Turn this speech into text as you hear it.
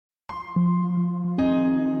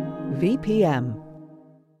VPM.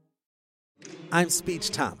 I'm Speech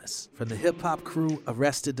Thomas from the hip-hop crew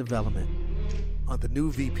Arrested Development. On the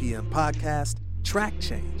new VPM podcast, Track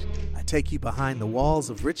Change, I take you behind the walls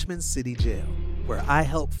of Richmond City Jail, where I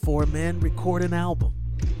help 4 men record an album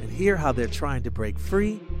and hear how they're trying to break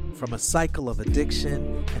free from a cycle of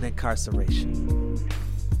addiction and incarceration.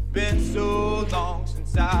 Been so long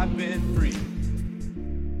since I've been free.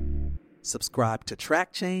 Subscribe to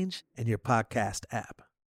Track Change in your podcast app.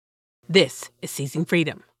 This is Seizing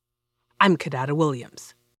Freedom. I'm Kadada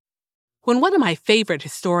Williams. When one of my favorite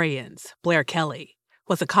historians, Blair Kelly,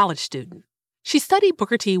 was a college student, she studied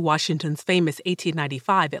Booker T. Washington's famous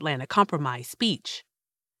 1895 Atlanta Compromise speech.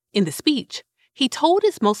 In the speech, he told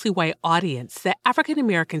his mostly white audience that African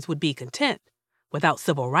Americans would be content without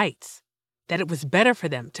civil rights, that it was better for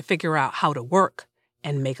them to figure out how to work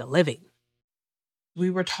and make a living. We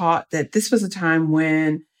were taught that this was a time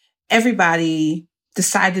when everybody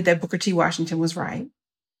decided that Booker T. Washington was right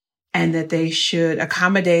and that they should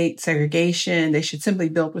accommodate segregation. They should simply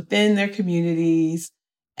build within their communities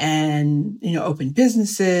and, open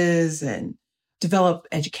businesses and develop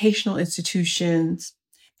educational institutions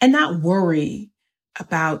and not worry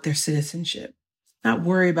about their citizenship, not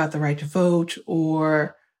worry about the right to vote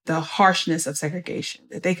or the harshness of segregation,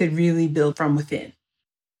 that they could really build from within.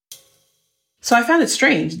 So I found it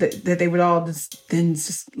strange that they would all just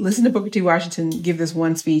listen to Booker T. Washington give this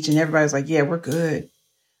one speech and everybody's like, yeah, we're good.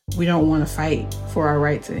 We don't want to fight for our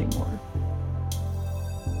rights anymore.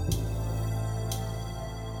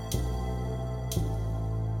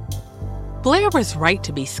 Blair was right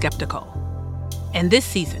to be skeptical. And this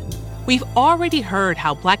season, we've already heard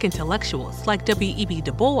how Black intellectuals like W.E.B.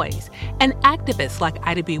 Du Bois and activists like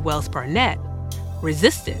Ida B. Wells Barnett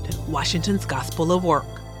resisted Washington's gospel of work.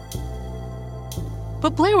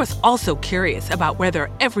 But Blair was also curious about whether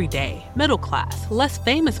everyday, middle-class, less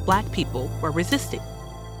famous Black people were resisting.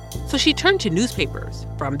 So she turned to newspapers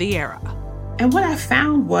from the era. And what I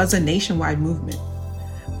found was a nationwide movement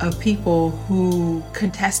of people who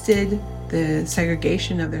contested the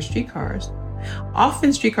segregation of their streetcars,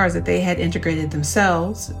 often streetcars that they had integrated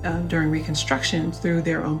themselves during Reconstruction through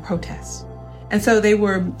their own protests. And so they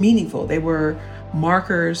were meaningful. They were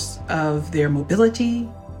markers of their mobility,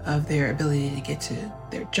 of their ability to get to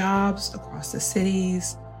their jobs across the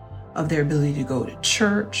cities, of their ability to go to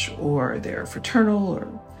church or their fraternal or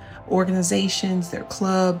organizations, their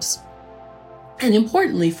clubs. And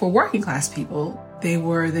importantly, for working class people, they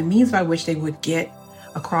were the means by which they would get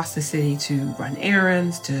across the city to run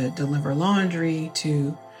errands, to deliver laundry,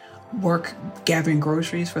 to work gathering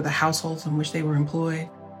groceries for the households in which they were employed.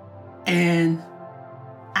 And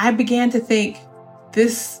I began to think,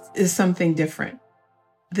 this is something different.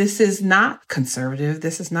 This is not conservative.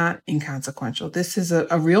 This is not inconsequential. This is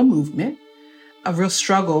a real movement, a real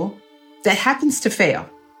struggle that happens to fail.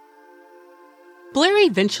 Blair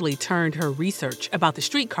eventually turned her research about the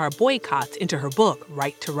streetcar boycotts into her book,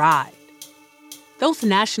 Right to Ride. Those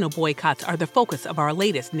national boycotts are the focus of our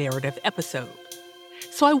latest narrative episode.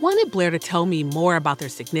 So I wanted Blair to tell me more about their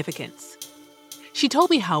significance. She told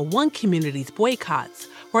me how one community's boycotts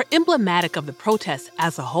were emblematic of the protests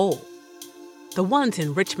as a whole. The ones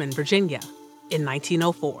in Richmond, Virginia, in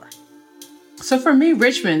 1904. So for me,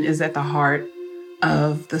 Richmond is at the heart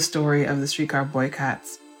of the story of the streetcar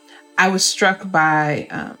boycotts. I was struck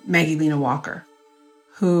by Maggie Lena Walker,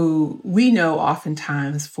 who we know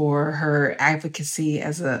oftentimes for her advocacy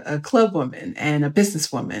as a club woman and a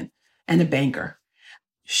businesswoman and a banker.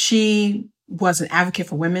 She was an advocate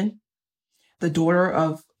for women, the daughter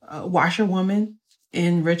of a washerwoman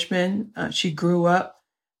in Richmond. She grew up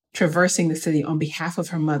traversing the city on behalf of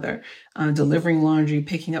her mother, delivering laundry,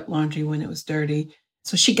 picking up laundry when it was dirty.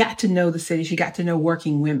 So she got to know the city. She got to know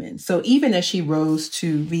working women. So even as she rose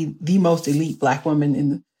to be the most elite Black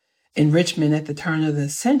woman in Richmond at the turn of the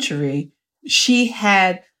century, she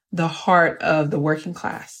had the heart of the working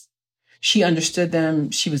class. She understood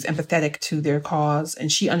them. She was empathetic to their cause,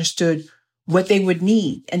 and she understood what they would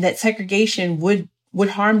need and that segregation would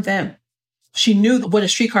harm them. She knew what a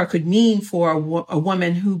streetcar could mean for a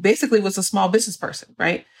woman who basically was a small business person,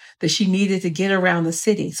 right? That she needed to get around the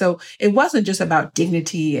city. So it wasn't just about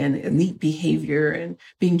dignity and elite behavior and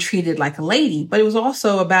being treated like a lady, but it was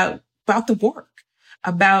also about the work,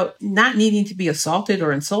 about not needing to be assaulted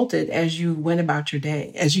or insulted as you went about your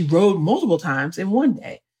day, as you rode multiple times in one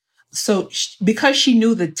day. So because she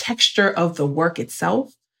knew the texture of the work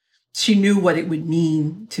itself, she knew what it would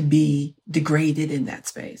mean to be degraded in that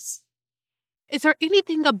space. Is there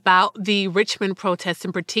anything about the Richmond protests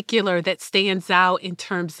in particular that stands out in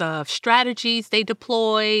terms of strategies they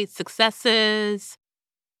deployed, successes?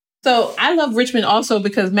 So I love Richmond also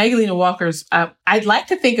because Magdalena Walker's, I'd like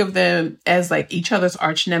to think of them as like each other's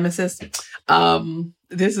arch nemesis.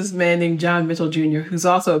 This is a man named John Mitchell Jr., who's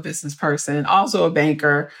also a business person, also a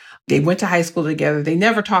banker. They went to high school together. They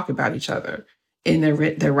never talk about each other in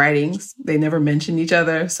their writings. They never mention each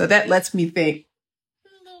other. So that lets me think,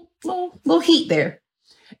 little heat there.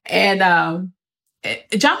 And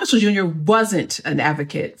John Mitchell Jr. wasn't an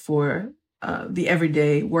advocate for the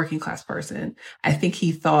everyday working class person. I think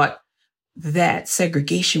he thought that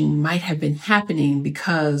segregation might have been happening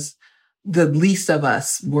because the least of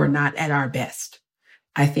us were not at our best.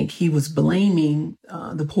 I think he was blaming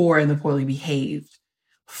the poor and the poorly behaved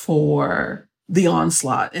for the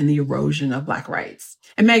onslaught and the erosion of Black rights.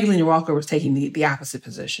 And Magdalena Walker was taking the opposite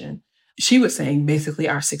position. She was saying basically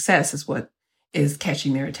our success is what is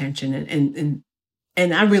catching their attention.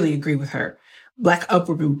 And I really agree with her. Black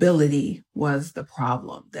upward mobility was the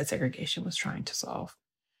problem that segregation was trying to solve.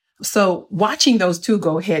 So watching those two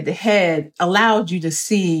go head to head allowed you to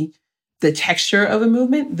see the texture of the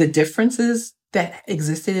movement, the differences that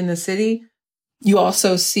existed in the city. You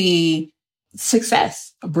also see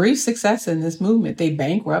success, a brief success in this movement. They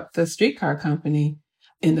bankrupt the streetcar company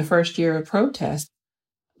in the first year of protest.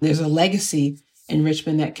 There's a legacy in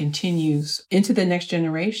Richmond that continues into the next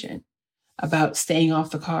generation about staying off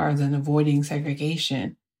the cars and avoiding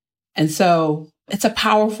segregation. And so it's a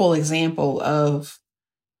powerful example of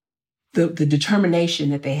the determination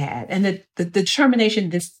that they had. And the determination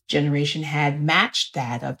this generation had matched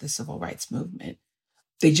that of the civil rights movement.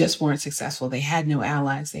 They just weren't successful. They had no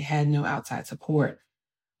allies. They had no outside support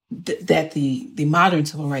that the modern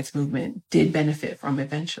civil rights movement did benefit from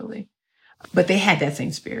eventually. But they had that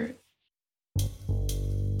same spirit.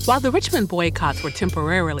 While the Richmond boycotts were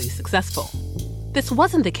temporarily successful, this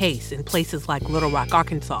wasn't the case in places like Little Rock,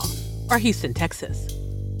 Arkansas, or Houston, Texas.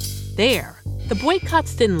 There, the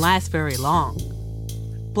boycotts didn't last very long.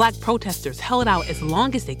 Black protesters held out as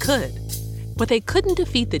long as they could, but they couldn't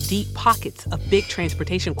defeat the deep pockets of big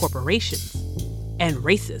transportation corporations and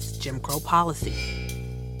racist Jim Crow policy.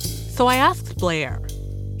 So I asked Blair,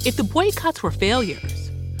 if the boycotts were failures,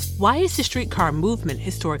 why is the streetcar movement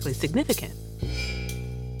historically significant?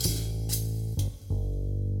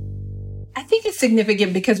 I think it's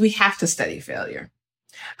significant because we have to study failure.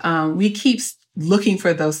 We keep looking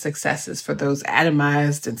for those successes, for those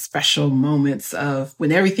atomized and special moments of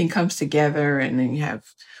when everything comes together and then you have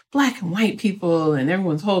Black and white people and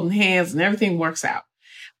everyone's holding hands and everything works out.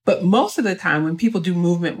 But most of the time when people do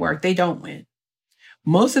movement work, they don't win.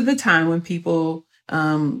 Most of the time when people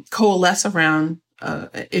coalesce around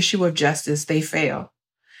an issue of justice, they fail.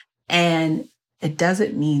 And it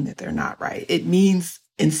doesn't mean that they're not right. It means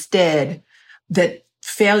instead that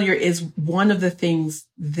failure is one of the things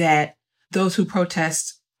that those who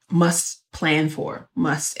protest must plan for,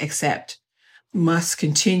 must accept, must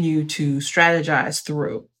continue to strategize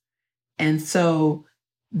through. And so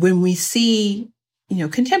when we see,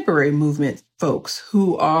 contemporary movement folks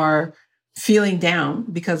who are feeling down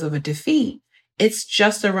because of a defeat, it's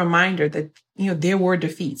just a reminder that, there were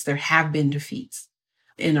defeats. There have been defeats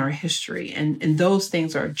in our history. And those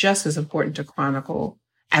things are just as important to chronicle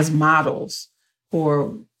as models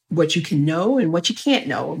for what you can know and what you can't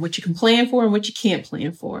know, and what you can plan for and what you can't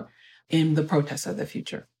plan for in the protests of the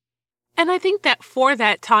future. And I think that for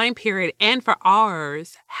that time period and for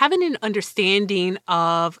ours, having an understanding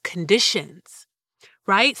of conditions,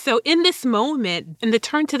 right? So in this moment, in the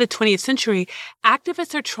turn to the 20th century,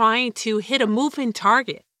 activists are trying to hit a moving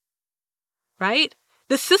target, right?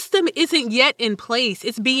 The system isn't yet in place.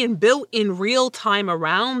 It's being built in real time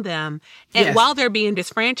around them, and Yes. while they're being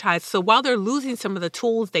disfranchised. So while they're losing some of the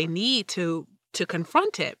tools they need to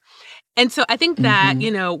confront it. And so I think that,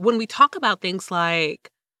 when we talk about things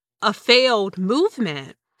like a failed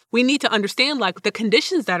movement, we need to understand like the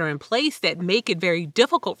conditions that are in place that make it very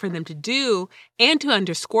difficult for them to do, and to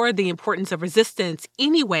underscore the importance of resistance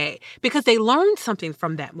anyway, because they learned something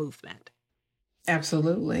from that movement.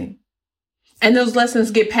 Absolutely. And those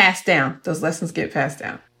lessons get passed down.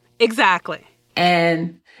 Exactly.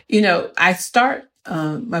 And, I start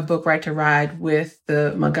my book, Right to Ride, with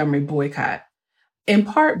the Montgomery boycott, in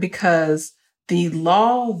part because the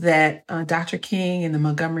law that Dr. King and the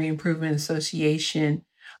Montgomery Improvement Association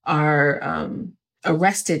are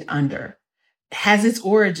arrested under has its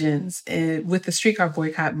origins with the streetcar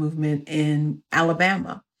boycott movement in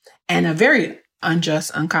Alabama, and a very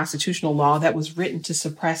unjust, unconstitutional law that was written to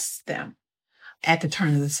suppress them at the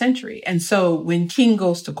turn of the century. And so when King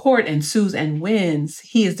goes to court and sues and wins,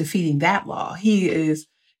 he is defeating that law. He is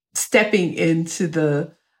stepping into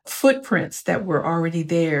the footprints that were already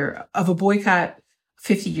there of a boycott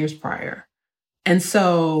 50 years prior. And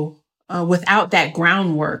so without that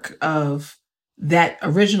groundwork of that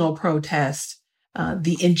original protest,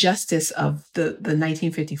 the injustice of the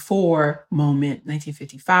 1954 moment,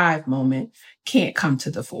 1955 moment can't come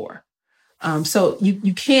to the fore. So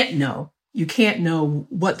you can't know. You can't know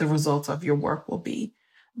what the results of your work will be.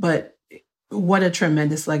 But what a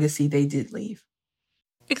tremendous legacy they did leave.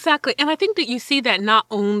 Exactly. And I think that you see that not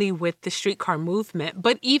only with the streetcar movement,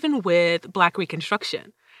 but even with Black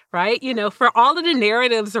Reconstruction, right? You know, for all of the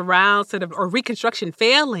narratives around or Reconstruction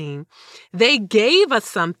failing, they gave us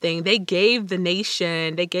something. They gave the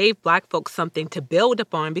nation, they gave Black folks something to build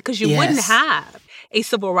upon, because you wouldn't have a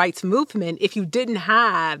civil rights movement if you didn't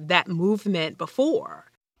have that movement before.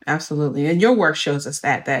 Absolutely. And your work shows us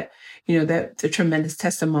that the tremendous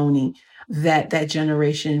testimony that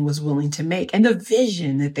generation was willing to make, and the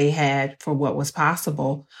vision that they had for what was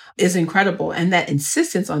possible is incredible. And that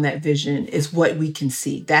insistence on that vision is what we can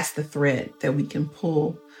see. That's the thread that we can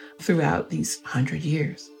pull throughout these 100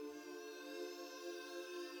 years.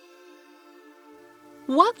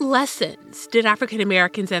 What lessons did African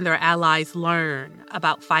Americans and their allies learn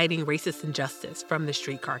about fighting racist injustice from the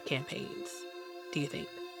streetcar campaigns, do you think?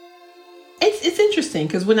 It's interesting,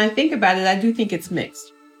 because when I think about it, I do think it's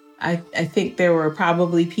mixed. I think there were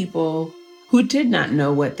probably people who did not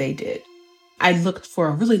know what they did. I looked for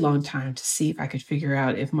a really long time to see if I could figure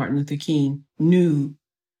out if Martin Luther King knew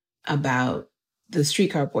about the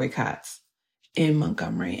streetcar boycotts in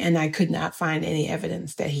Montgomery, and I could not find any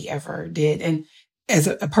evidence that he ever did. And as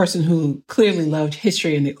a person who clearly loved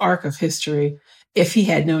history and the arc of history, if he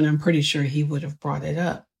had known, I'm pretty sure he would have brought it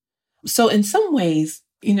up. So in some ways,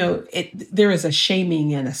 there is a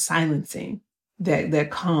shaming and a silencing that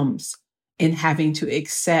comes in having to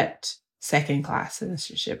accept second-class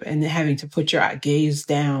citizenship and having to put your gaze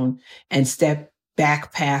down and step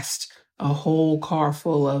back past a whole car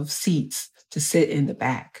full of seats to sit in the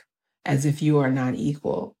back as if you are not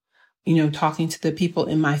equal. Talking to the people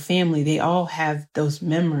in my family, they all have those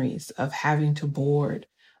memories of having to board.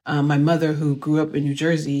 My mother, who grew up in New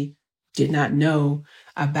Jersey, did not know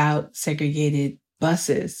about segregated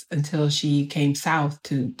buses until she came south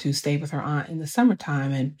to stay with her aunt in the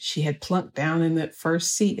summertime. And she had plunked down in that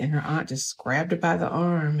first seat, and her aunt just grabbed her by the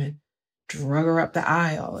arm and drug her up the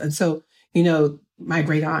aisle. And so, my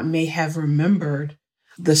great aunt may have remembered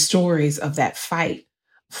the stories of that fight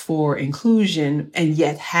for inclusion, and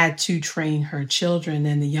yet had to train her children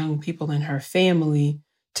and the young people in her family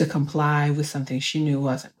to comply with something she knew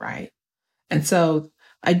wasn't right. And so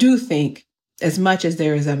I do think, as much as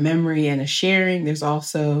there is a memory and a sharing, there's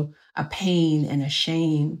also a pain and a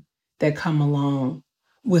shame that come along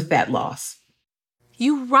with that loss.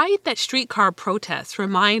 You write that streetcar protests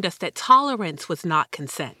remind us that tolerance was not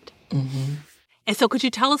consent. Mm-hmm. And so could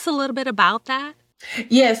you tell us a little bit about that?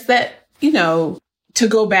 Yes, to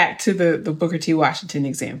go back to the Booker T. Washington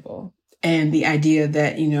example, and the idea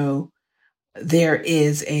that, there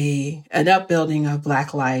is an upbuilding of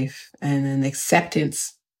Black life and an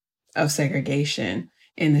acceptance of segregation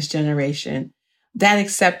in this generation. That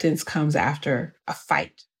acceptance comes after a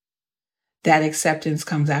fight. That acceptance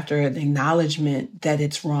comes after an acknowledgement that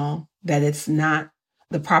it's wrong, that it's not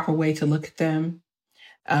the proper way to look at them.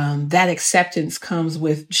 That acceptance comes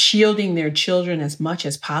with shielding their children as much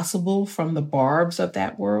as possible from the barbs of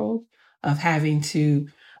that world, of having to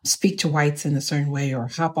speak to whites in a certain way, or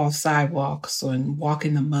hop off sidewalks and walk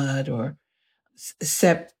in the mud, or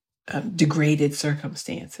accept degraded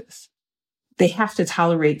circumstances. They have to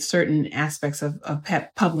tolerate certain aspects of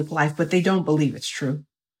public life, but they don't believe it's true.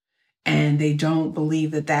 And they don't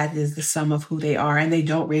believe that is the sum of who they are. And they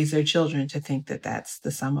don't raise their children to think that that's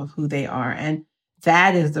the sum of who they are. And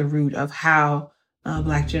that is the root of how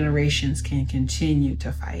Black generations can continue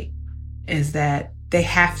to fight, is that they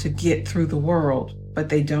have to get through the world, but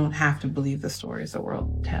they don't have to believe the stories the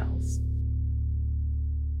world tells.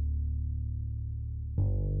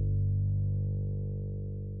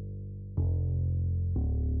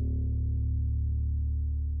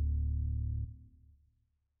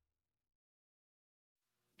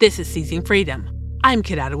 This is Seizing Freedom. I'm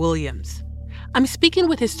Kidada Williams. I'm speaking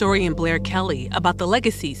with historian Blair Kelly about the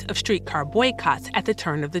legacies of streetcar boycotts at the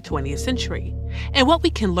turn of the 20th century and what we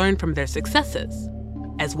can learn from their successes,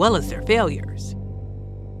 as well as their failures.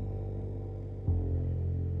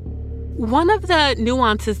 One of the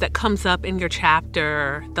nuances that comes up in your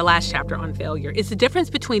chapter, the last chapter on failure, is the difference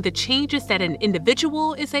between the changes that an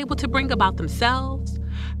individual is able to bring about themselves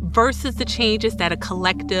versus the changes that a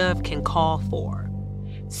collective can call for.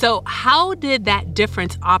 So how did that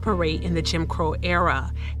difference operate in the Jim Crow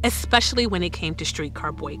era, especially when it came to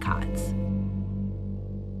streetcar boycotts?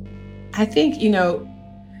 I think,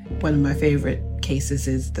 one of my favorite cases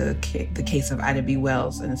is the case of Ida B.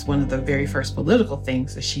 Wells, and it's one of the very first political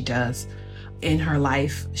things that she does in her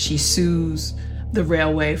life. She sues the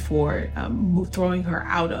railway for throwing her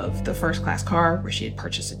out of the first-class car where she had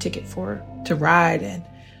purchased a ticket to ride,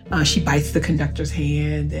 and she bites the conductor's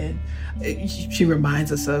hand, and she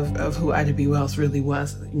reminds us of who Ida B. Wells really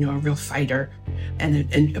was, a real fighter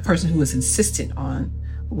and a person who was insistent on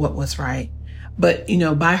what was right. But,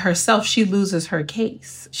 by herself, she loses her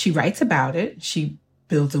case. She writes about it. She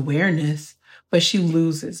builds awareness, but she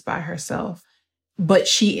loses by herself. But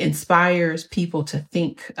she inspires people to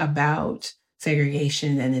think about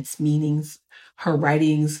segregation and its meanings. Her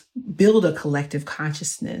writings build a collective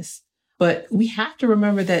consciousness. But we have to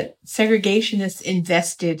remember that segregationists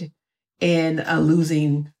invested in a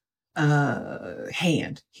losing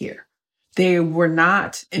hand here. They were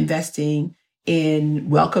not investing in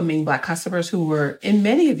welcoming Black customers who were, in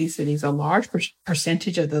many of these cities, a large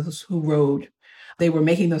percentage of those who rode. They were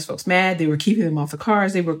making those folks mad. They were keeping them off the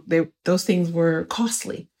cars. Those things were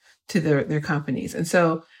costly to their companies. And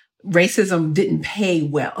so racism didn't pay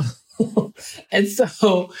well. And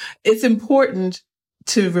so it's important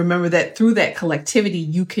to remember that through that collectivity,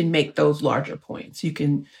 you can make those larger points. You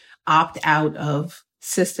can opt out of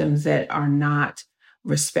systems that are not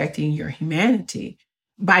respecting your humanity.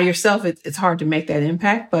 By yourself, it's hard to make that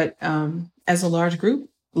impact, but as a large group,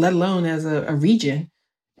 let alone as a region,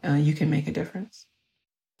 you can make a difference.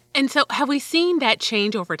 And so have we seen that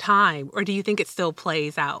change over time, or do you think it still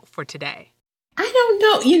plays out for today? I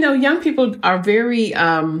don't know. Young people are very,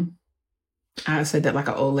 I said that like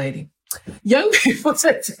an old lady. Young people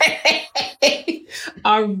today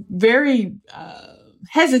are very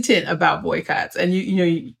hesitant about boycotts. And,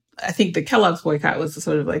 I think the Kellogg's boycott was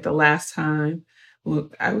sort of like the last time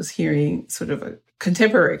I was hearing sort of a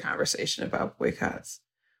contemporary conversation about boycotts.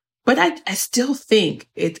 But I still think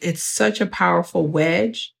it's such a powerful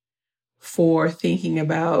wedge for thinking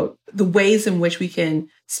about the ways in which we can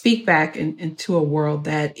speak back into a world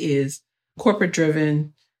that is corporate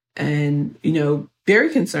driven and,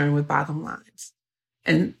 very concerned with bottom lines.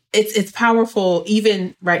 And it's powerful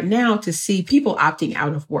even right now to see people opting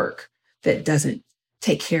out of work that doesn't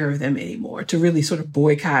take care of them anymore, to really sort of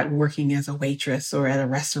boycott working as a waitress or at a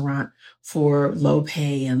restaurant for low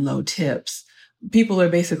pay and low tips. People are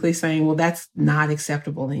basically saying, well, that's not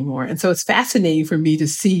acceptable anymore. And so it's fascinating for me to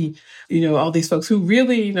see, all these folks who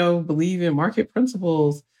really, believe in market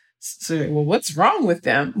principles say, well, what's wrong with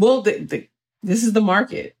them? Well, this is the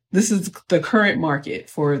market. This is the current market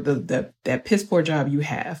for that piss poor job you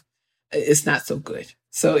have. It's not so good.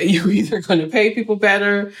 So you're either going to pay people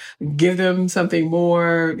better, give them something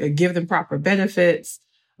more, give them proper benefits,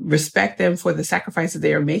 respect them for the sacrifices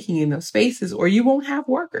they are making in those spaces, or you won't have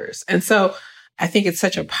workers. And so I think it's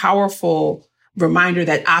such a powerful reminder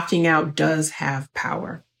that opting out does have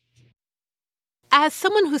power. As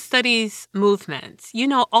someone who studies movements, you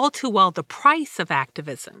know all too well the price of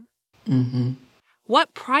activism. Mm-hmm.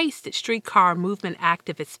 What price did streetcar movement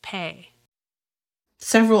activists pay?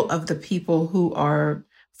 Several of the people who are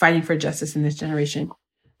fighting for justice in this generation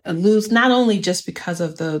lose not only just because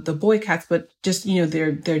of the boycotts, but just,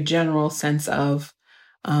 their general sense of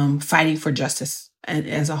fighting for justice. And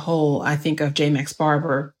as a whole, I think of J. Max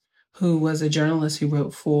Barber, who was a journalist who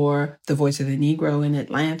wrote for The Voice of the Negro in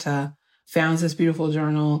Atlanta, founds this beautiful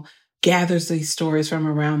journal, gathers these stories from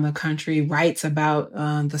around the country, writes about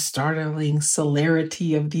the startling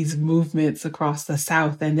celerity of these movements across the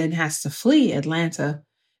South, and then has to flee Atlanta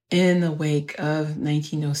in the wake of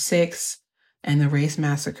 1906 and the race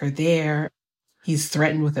massacre there. He's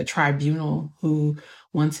threatened with a tribunal who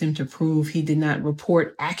wants him to prove he did not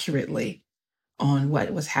report accurately on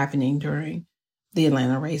what was happening during the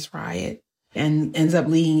Atlanta race riot, and ends up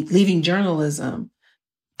leaving journalism.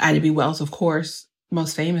 Ida B. Wells, of course,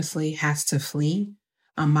 most famously has to flee.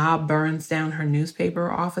 A mob burns down her newspaper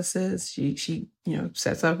offices. She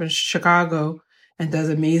sets up in Chicago and does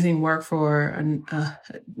amazing work for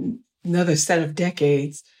another set of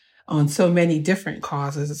decades on so many different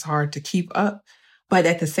causes. It's hard to keep up. But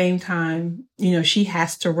at the same time, she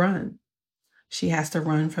has to run. She has to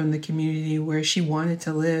run from the community where she wanted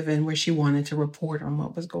to live and where she wanted to report on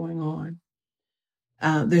what was going on.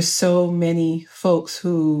 There's so many folks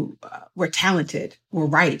who were talented, were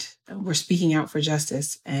right, were speaking out for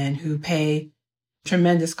justice, and who pay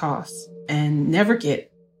tremendous costs and never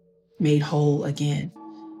get made whole again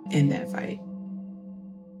in that fight.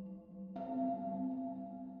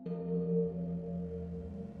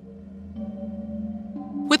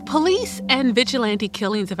 With police and vigilante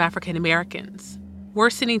killings of African Americans,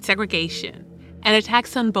 worsening segregation, and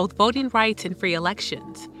attacks on both voting rights and free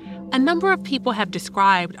elections, A number of people have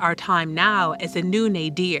described our time now as a new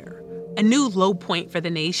nadir, a new low point for the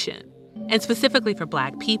nation, and specifically for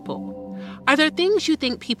Black people. Are there things you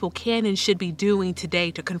think people can and should be doing today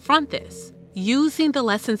to confront this, using the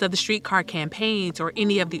lessons of the streetcar campaigns or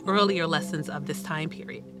any of the earlier lessons of this time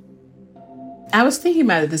period? I was thinking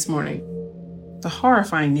about it this morning, the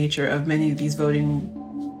horrifying nature of many of these voting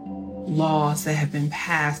laws that have been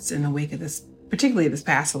passed in the wake of this, particularly this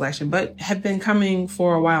past election, but have been coming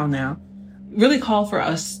for a while now, really call for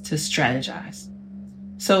us to strategize.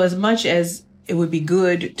 So as much as it would be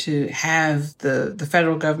good to have the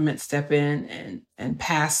federal government step in and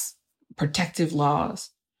pass protective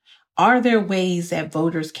laws, are there ways that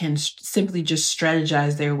voters can simply just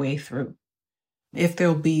strategize their way through? If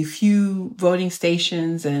there'll be few voting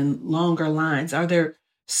stations and longer lines, are there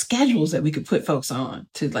schedules that we could put folks on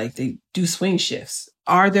to they do swing shifts?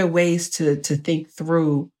 Are there ways to think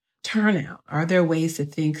through turnout? Are there ways to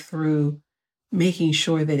think through making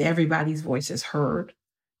sure that everybody's voice is heard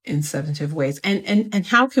in substantive ways? And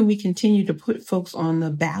how can we continue to put folks on the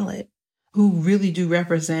ballot who really do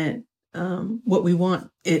represent what we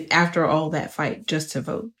want after all that fight just to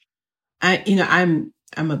vote? I'm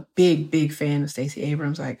a big fan of Stacey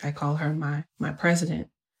Abrams. I call her my president.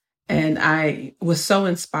 And I was so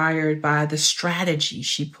inspired by the strategy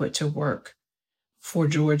she put to work for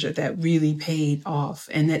Georgia that really paid off,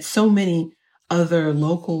 and that so many other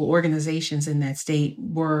local organizations in that state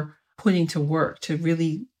were putting to work to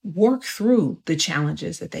really work through the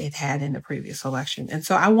challenges that they had had in the previous election. And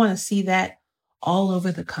so I want to see that all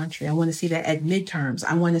over the country. I want to see that at midterms.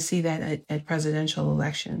 I want to see that at presidential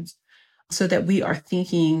elections, so that we are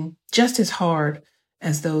thinking just as hard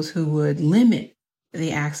as those who would limit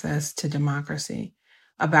the access to democracy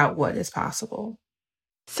about what is possible.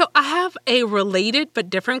 So I have a related but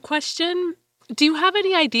different question. Do you have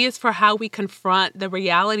any ideas for how we confront the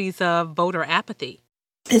realities of voter apathy?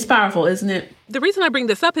 It's powerful, isn't it? The reason I bring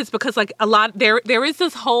this up is because there is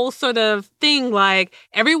this whole sort of thing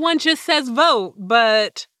everyone just says vote,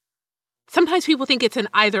 but sometimes people think it's an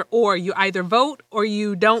either or. You either vote or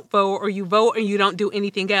you don't vote, or you vote and you don't do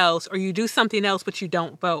anything else, or you do something else but you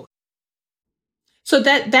don't vote. So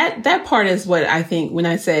that part is what I think when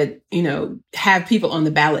I said, have people on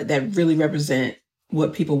the ballot that really represent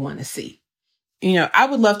what people want to see. I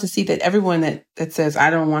would love to see that everyone that says,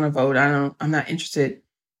 I don't want to vote, I'm not interested,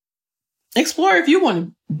 explore if you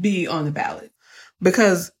want to be on the ballot.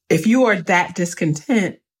 Because if you are that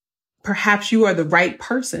discontent, perhaps you are the right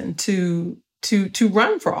person to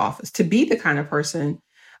run for office, to be the kind of person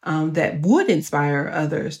that would inspire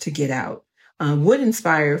others to get out. Would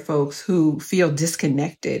inspire folks who feel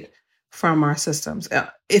disconnected from our systems.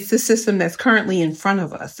 It's the system that's currently in front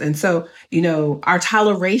of us. And so, our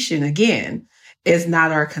toleration, again, is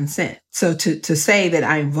not our consent. So to say that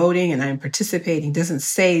I'm voting and I'm participating doesn't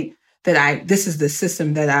say that this is the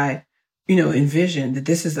system that I, envision, that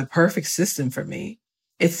this is the perfect system for me.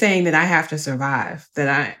 It's saying that I have to survive,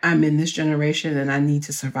 that I'm in this generation and I need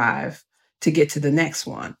to survive to get to the next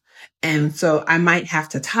one. And so I might have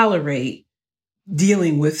to tolerate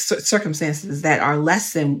dealing with circumstances that are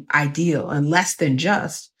less than ideal and less than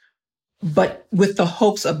just, but with the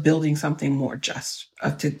hopes of building something more just,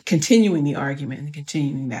 of to continuing the argument and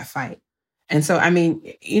continuing that fight. And so,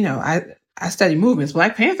 I study movements.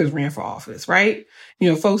 Black Panthers ran for office, right?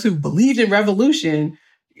 Folks who believed in revolution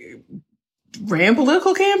ran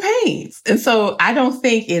political campaigns. And so I don't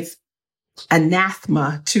think it's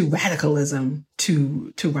anathema to radicalism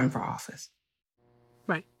to run for office.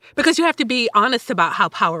 Right. Because you have to be honest about how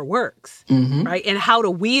power works, right? And how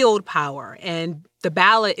to wield power. And the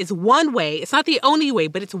ballot is one way. It's not the only way,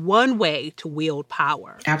 but it's one way to wield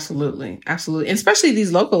power. Absolutely. Absolutely. And especially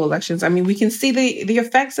these local elections. We can see the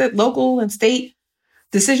effects that local and state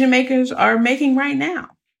decision makers are making right now.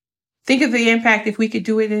 Think of the impact if we could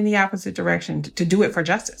do it in the opposite direction, to do it for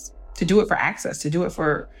justice, to do it for access, to do it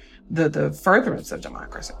for the furtherance of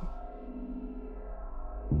democracy.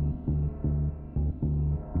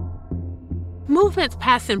 Movements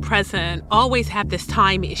past and present always have this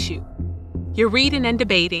time issue. You're reading and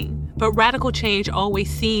debating, but radical change always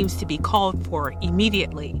seems to be called for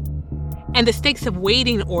immediately. And the stakes of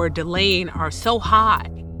waiting or delaying are so high.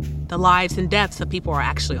 The lives and deaths of people are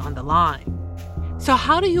actually on the line. So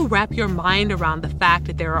how do you wrap your mind around the fact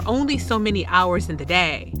that there are only so many hours in the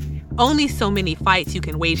day, only so many fights you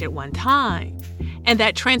can wage at one time, and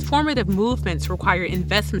that transformative movements require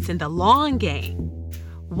investments in the long game,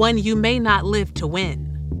 one you may not live to win?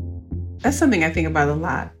 That's something I think about a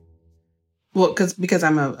lot. Well, because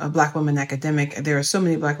I'm a Black woman academic, there are so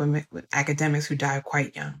many Black women academics who die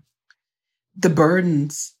quite young. The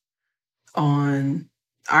burdens on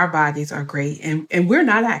our bodies are great. And we're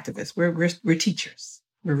not activists. We're teachers.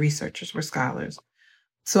 We're researchers. We're scholars.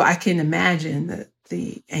 So I can imagine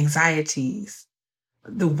the anxieties,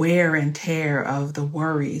 the wear and tear of the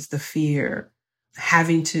worries, the fear,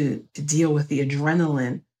 having to deal with the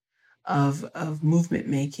adrenaline of movement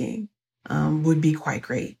making would be quite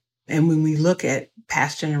great. And when we look at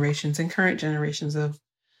past generations and current generations of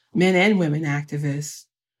men and women activists,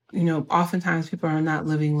 oftentimes people are not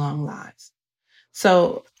living long lives.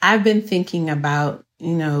 So I've been thinking about,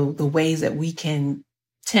 the ways that we can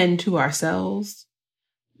tend to ourselves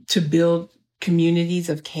to build communities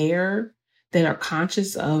of care that are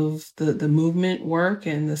conscious of the movement work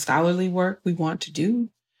and the scholarly work we want to do,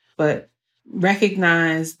 but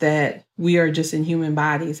recognize that we are just in human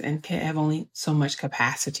bodies and can have only so much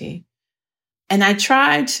capacity. And I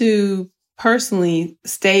try to personally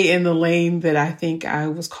stay in the lane that I think I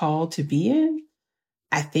was called to be in.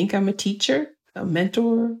 I think I'm a teacher, a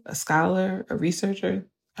mentor, a scholar, a researcher,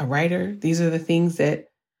 a writer. These are the things that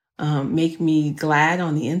make me glad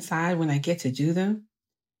on the inside when I get to do them.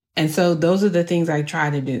 And so those are the things I try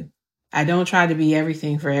to do. I don't try to be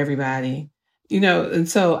everything for everybody, and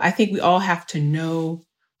so I think we all have to know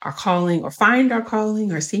our calling or find our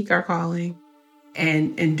calling or seek our calling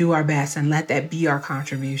and do our best and let that be our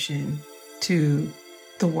contribution to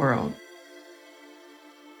the world.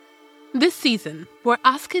 This season, we're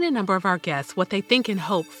asking a number of our guests what they think and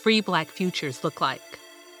hope free Black futures look like.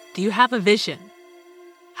 Do you have a vision?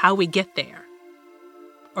 How we get there?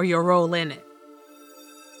 Or your role in it?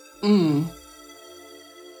 I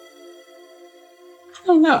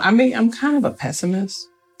don't know. I mean, I'm kind of a pessimist.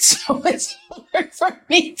 So it's hard for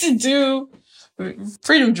me to do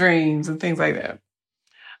freedom dreams and things like that.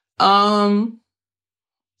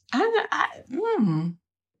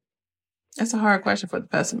 That's a hard question for the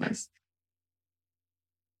pessimist.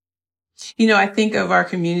 I think of our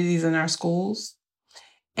communities and our schools,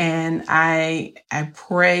 and I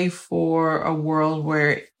pray for a world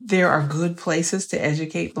where there are good places to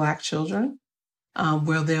educate Black children,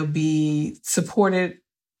 where they'll be supported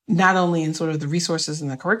not only in sort of the resources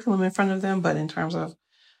and the curriculum in front of them, but in terms of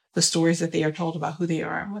the stories that they are told about who they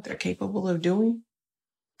are and what they're capable of doing.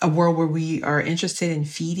 A world where we are interested in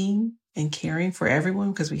feeding and caring for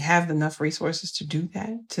everyone because we have enough resources to do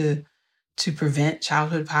that, to prevent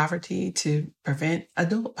childhood poverty, to prevent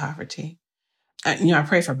adult poverty. I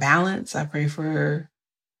pray for balance. I pray for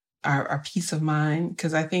our peace of mind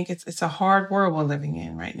because I think it's a hard world we're living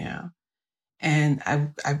in right now. And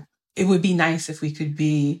it would be nice if we could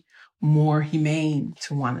be more humane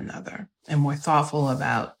to one another and more thoughtful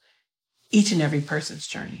about each and every person's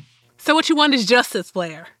journey. So what you want is justice,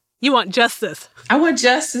 Blair. You want justice. I want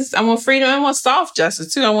justice. I want freedom. I want soft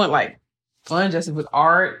justice, too. I want, fun justice with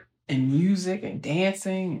art and music and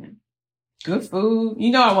dancing and good food.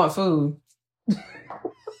 I want food.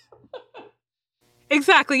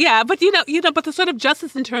 Exactly, yeah. But, but the sort of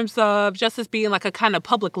justice in terms of justice being like a kind of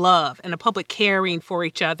public love and a public caring for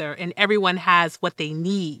each other, and everyone has what they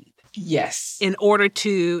need. Yes. In order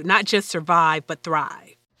to not just survive, but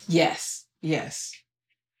thrive. Yes. Yes.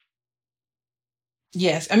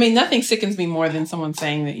 Yes. I mean, nothing sickens me more than someone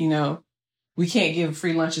saying that, we can't give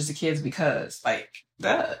free lunches to kids because, yes,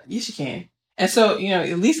 you can. And so,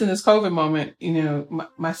 at least in this COVID moment,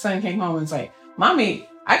 my son came home and was like, Mommy,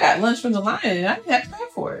 I got lunch from the Lion and I didn't have to pay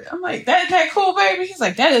for it. I'm like, that cool, baby? He's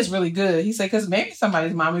like, that is really good. He said, because maybe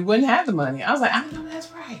somebody's mommy wouldn't have the money. I was like, I know that's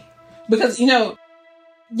right. Because, young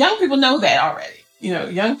people know that already.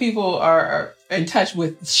 Young people are in touch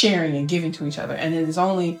with sharing and giving to each other. And it is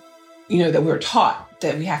only, that we're taught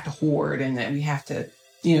that we have to hoard and that we have to,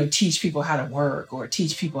 teach people how to work or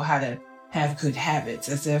teach people how to have good habits,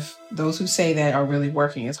 as if those who say that are really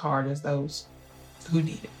working as hard as those who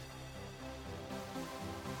need it.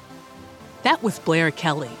 That was Blair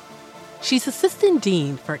Kelly. She's Assistant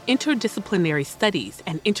Dean for Interdisciplinary Studies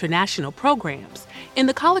and International Programs in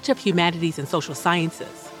the College of Humanities and Social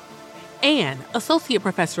Sciences, and Associate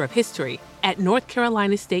Professor of History at North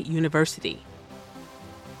Carolina State University.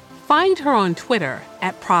 Find her on Twitter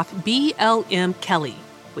at Prof. BLM Kelly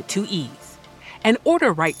with 2 E's, and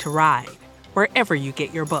order Right to Ride wherever you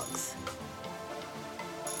get your books.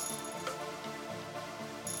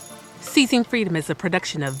 Seizing Freedom is a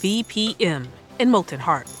production of VPM in Molten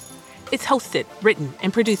Heart. It's hosted, written,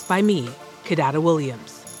 and produced by me, Kidada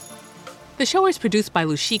Williams. The show is produced by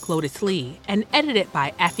Lushik Lotus Lee and edited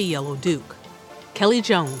by Afiello Duke. Kelly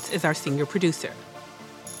Jones is our senior producer.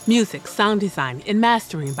 Music, sound design, and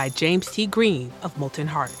mastering by James T. Green of Molten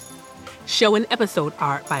Heart. Show and episode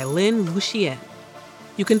art by Lynn Lucien.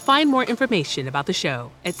 You can find more information about the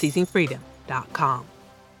show at seizingfreedom.com.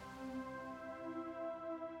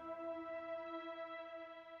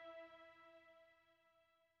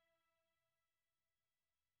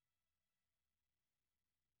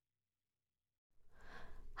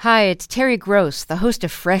 Hi, it's Terry Gross, the host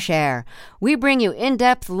of Fresh Air. We bring you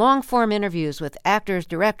in-depth, long-form interviews with actors,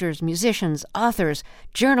 directors, musicians, authors,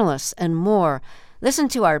 journalists, and more. Listen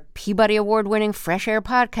to our Peabody Award-winning Fresh Air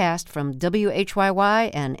podcast from WHYY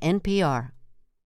and NPR.